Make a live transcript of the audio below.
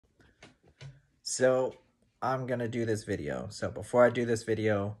So I'm gonna do this video. So before I do this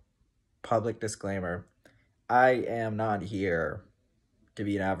video, public disclaimer, I am not here to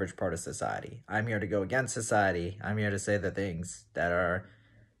be an average part of society. I'm here to go against society. I'm here to say the things that are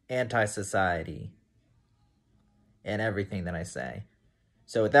anti-society and everything that I say.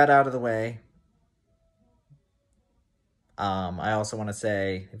 So with that out of the way, I also want to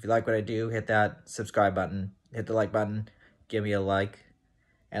say, if you like what I do, hit that subscribe button, hit the like button, give me a like,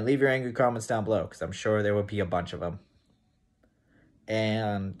 and leave your angry comments down below, because I'm sure there will be a bunch of them.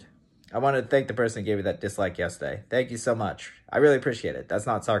 And I wanted to thank the person who gave me that dislike yesterday. Thank you so much. I really appreciate it. That's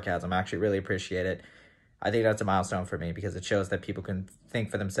not sarcasm. I actually really appreciate it. I think that's a milestone for me because it shows that people can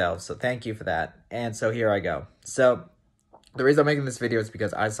think for themselves. So thank you for that. And so here I go. So the reason I'm making this video is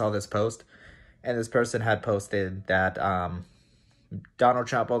because I saw this post, and this person had posted that Donald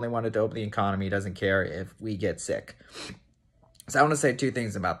Trump only wanted to open the economy, doesn't care if we get sick. So I want to say two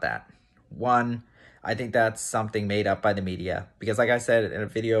things about that. One, I think that's something made up by the media, because like I said in a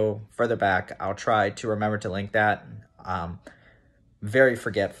video further back, I'll try to remember to link that. Very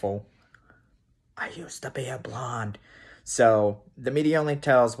forgetful. I used to be a blonde. So the media only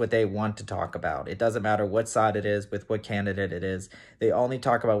tells what they want to talk about. It doesn't matter what side it is, with what candidate it is. They only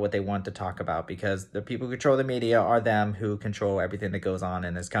talk about what they want to talk about, because the people who control the media are them who control everything that goes on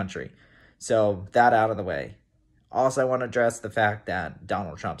in this country. So that out of the way. Also, I want to address the fact that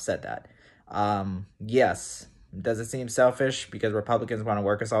Donald Trump said that. Yes, does it seem selfish because Republicans want to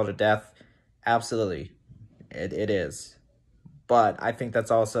work us all to death? Absolutely, it is. But I think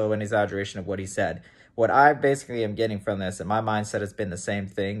that's also an exaggeration of what he said. What I basically am getting from this, and my mindset has been the same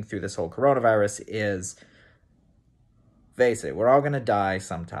thing through this whole coronavirus, is, face it, we're all going to die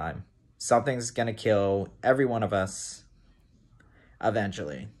sometime. Something's going to kill every one of us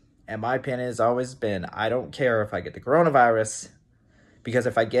eventually. And my opinion has always been, I don't care if I get the coronavirus, because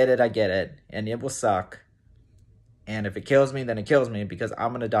if I get it, I get it, and it will suck. And if it kills me, then it kills me, because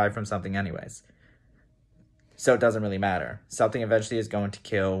I'm going to die from something anyways. So it doesn't really matter. Something eventually is going to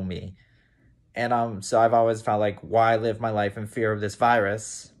kill me. And so I've always felt like, why live my life in fear of this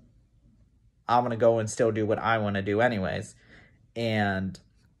virus? I'm going to go and still do what I want to do anyways. And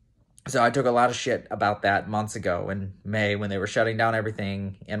so I took a lot of shit about that months ago in May when they were shutting down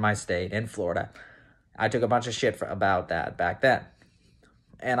everything in my state, in Florida. I took a bunch of shit about that back then.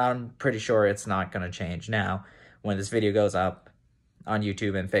 And I'm pretty sure it's not going to change now when this video goes up on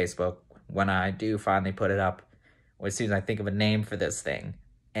YouTube and Facebook, when I do finally put it up, or as soon as I think of a name for this thing.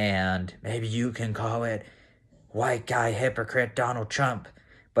 And maybe you can call it white guy hypocrite Donald Trump.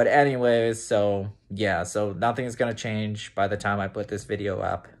 But anyways, so yeah, so nothing's going to change by the time I put this video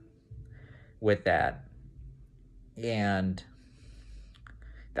up with that. And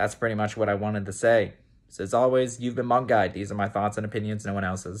that's pretty much what I wanted to say. So as always, you've been Monk Guy. These are my thoughts and opinions, no one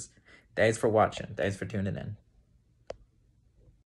else's. Thanks for watching. Thanks for tuning in.